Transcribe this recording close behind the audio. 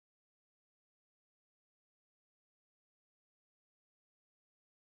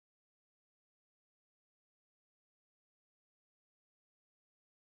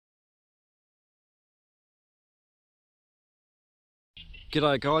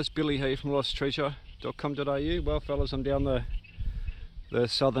G'day guys, Billy here from losttreasure.com.au. Well fellas, I'm down the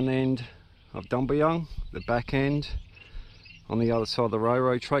southern end of Dumbayung, the back end on the other side of the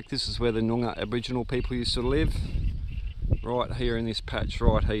railroad track. This is where the Noongar Aboriginal people used to live, right here in this patch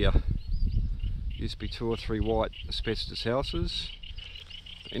right here. Used to be 2 or 3 white asbestos houses.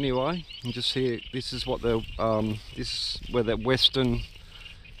 Anyway, you just here, this is what this is where the western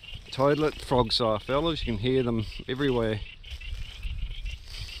toadlet frogs are, fellas. You can hear them everywhere.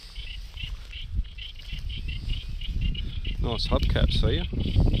 Nice hubcaps here.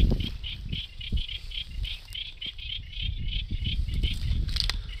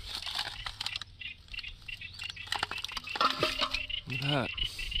 Look at that.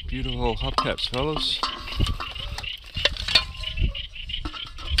 Beautiful hubcaps, fellas.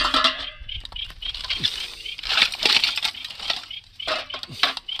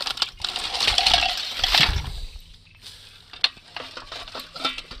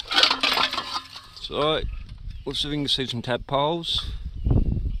 So, we'll see if we can see some tadpoles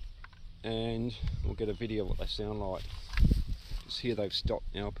and we'll get a video of what they sound like. Just here they've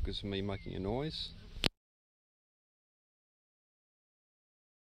stopped now because of me making a noise.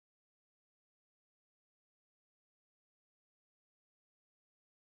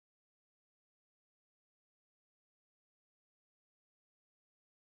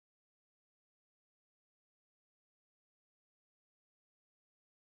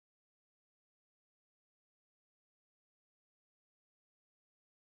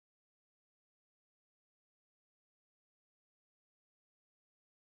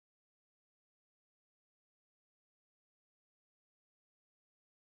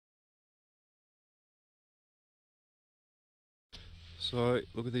 So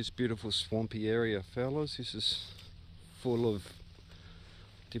look at this beautiful swampy area, fellas. This is full of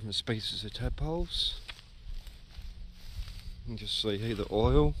different species of tadpoles. You can just see here the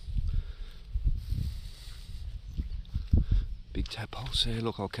oil. Big tadpoles there.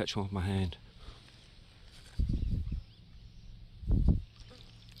 Look, I'll catch one with my hand.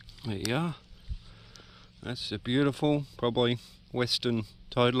 There you are. That's a beautiful, probably western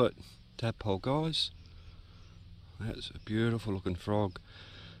toadlet tadpole, guys. That's a beautiful looking frog,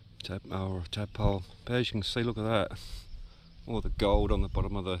 tadpole. But as you can see, look at that. All the gold on the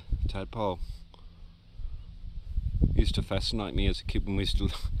bottom of the tadpole. Used to fascinate me as a kid when we used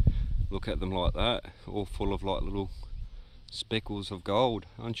to look at them like that, all full of like little speckles of gold.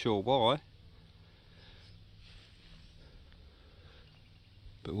 Unsure why.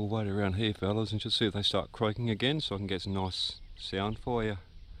 But we'll wait around here, fellas, and just see if they start croaking again so I can get some nice sound for you.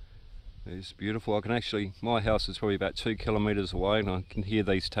 It's beautiful. I can actually, my house is probably about 2 kilometres away and I can hear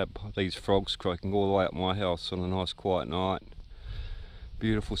these frogs croaking all the way up my house on a nice quiet night.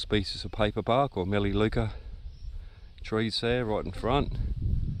 Beautiful species of paperbark or melaleuca trees there right in front.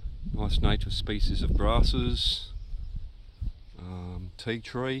 Nice native species of grasses. Tea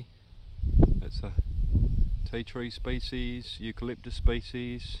tree, that's a tea tree species, eucalyptus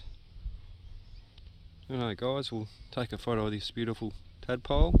species. Anyway guys, we'll take a photo of this beautiful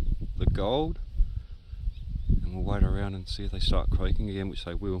tadpole, the gold, and we'll wait around and see if they start croaking again, which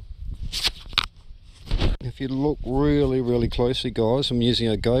they will. If you look really closely, guys, I'm using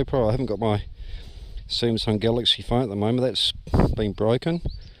a GoPro. I haven't got my Samsung Galaxy phone at the moment, that's been broken.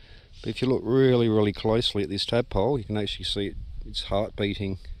 But if you look really closely at this tadpole, you can actually see its heart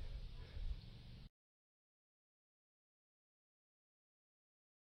beating.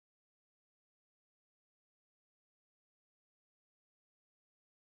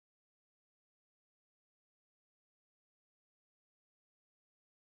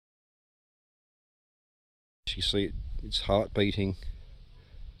 You see its heart beating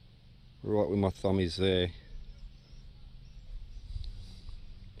right where my thumb is there.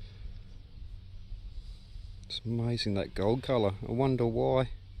 It's amazing, that gold colour. I wonder why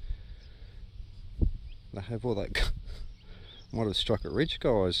they have all that. Might have struck it rich,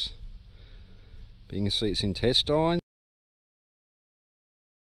 guys. But you can see its intestines.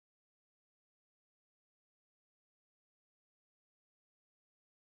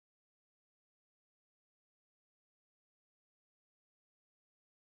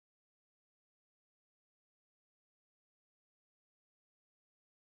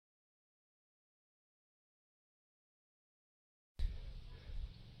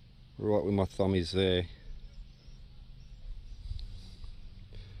 Right where my thumb is there.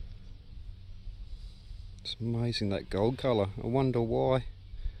 It's amazing, that gold colour. I wonder why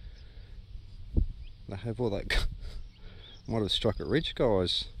they have all that. Might have struck it rich,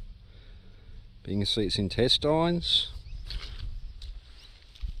 guys. But you can see its intestines.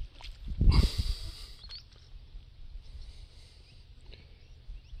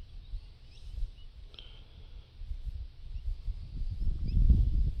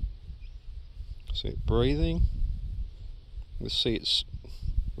 See it breathing. Let's see it's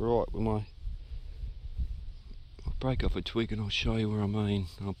right with my... I'll break off a twig and I'll show you where I mean.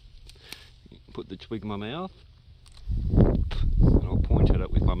 I'll put the twig in my mouth and I'll point at it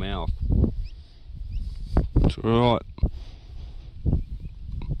with my mouth. It's right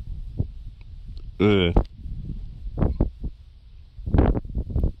there.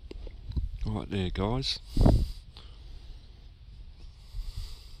 Right there, guys.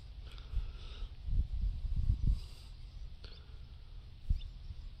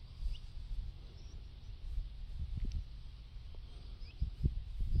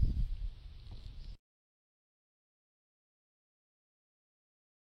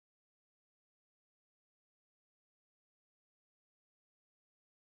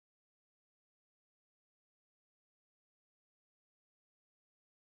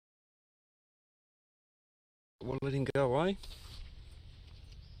 We'll let him go away.